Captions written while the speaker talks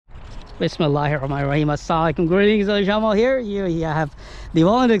Bismillahirrahmanirrahim. Assalamualaikum. Greetings, Jamal here. Here you have the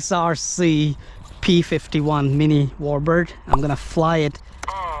VolantexRC P51 Mini Warbird. I'm gonna fly it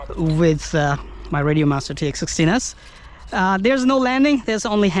with my Radio Master TX16S. There's no landing, there's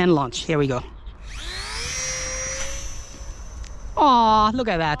only hand launch. Here we go. Oh, look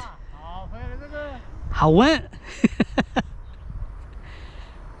at that. How went?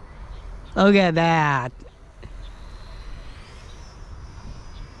 Look at that.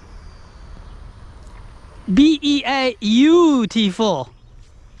 Beautiful.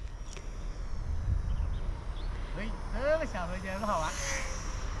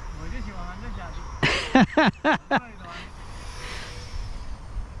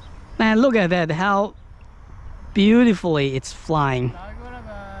 Man, look at that, how beautifully it's flying.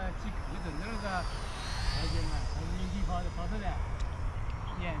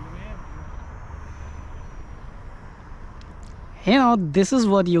 You know, this is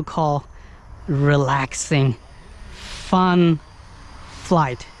what you call relaxing, fun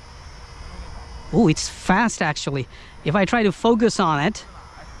flight. Oh, it's fast actually. If I try to focus on it,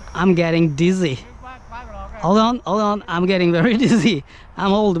 I'm getting dizzy. Hold on, I'm getting very dizzy.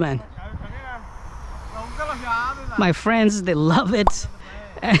 I'm old, man. My friends, they love it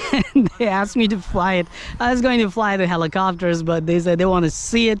and they asked me to fly it. I was going to fly the helicopters, but they said they want to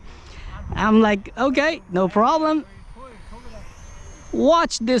see it. I'm like, okay, no problem.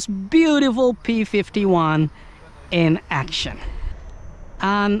 Watch this beautiful P51 in action.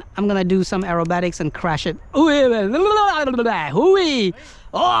 And I'm gonna do some aerobatics and crash it. Hooey!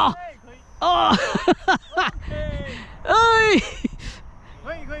 Oh! Oh!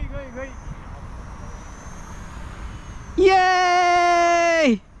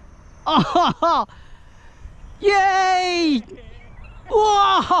 Yay! Oh! Yay!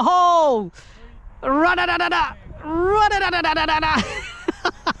 Whoa! Ra-da-da-da-da! Ra-da-da-da-da-da-da!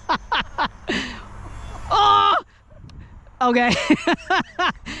 Oh! Okay.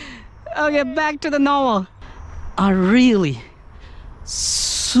 Okay, back to the normal. Are really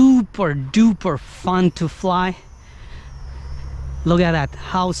super duper fun to fly. Look at that,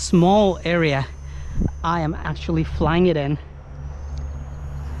 how small area I am actually flying it in.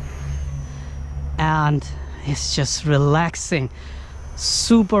 And it's just relaxing,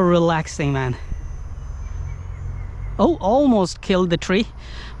 super relaxing, man. Oh, almost killed the tree,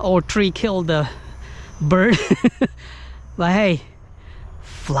 or tree killed the bird. But hey,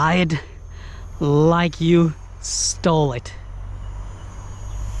 fly it like you stole it.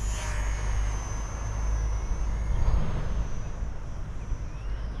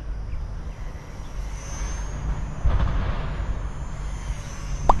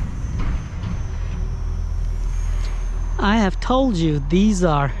 I have told you these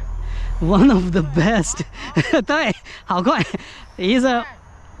are one of the best. These are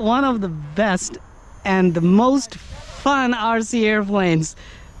one of the best and the most fun RC airplanes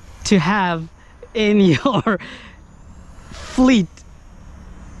to have in your fleet.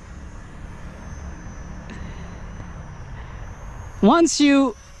 Once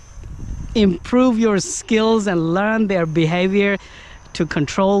you improve your skills and learn their behavior to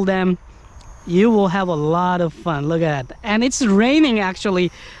control them, you will have a lot of fun. Look at that. And it's raining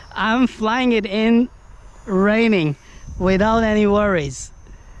actually. I'm flying it in raining without any worries.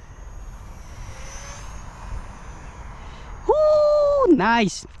 Woo,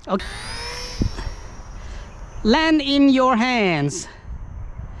 nice. Okay. Land in your hands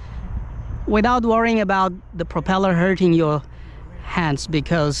without worrying about the propeller hurting your hands,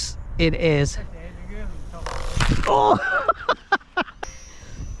 because it is. Oh.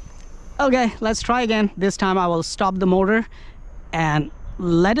 Okay, let's try again. This time I will stop the motor and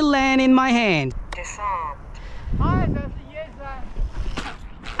let it land in my hand.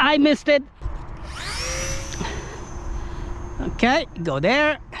 I missed it. Okay, go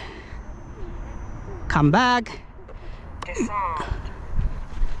there. Come back.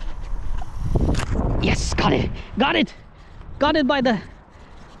 Yes, got it. Got it. Got it by the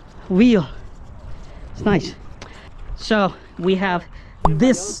wheel. It's nice. So we have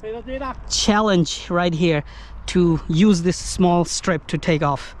this challenge right here to use this small strip to take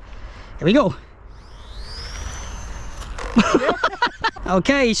off. Here we go.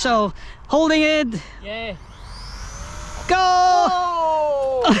 Okay, so holding it. Yeah.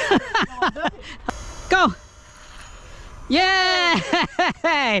 Go! Go! Yeah!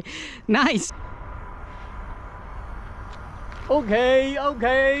 Nice. Okay. Yeah.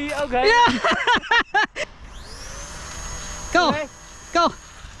 Go. Okay. Go.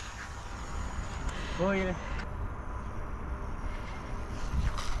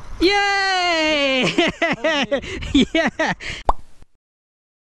 Yay! Yeah.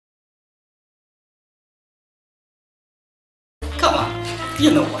 You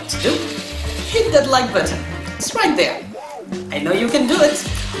know what to do. Hit that like button. It's right there. I know you can do it.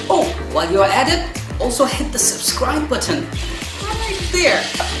 Oh, while you're at it, also hit the subscribe button. Right there.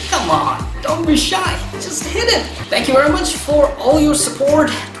 Come on, don't be shy. Just hit it. Thank you very much for all your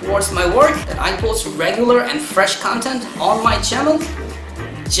support towards my work, that I post regular and fresh content on my channel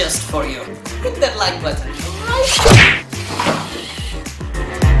just for you. Hit that like button. Right?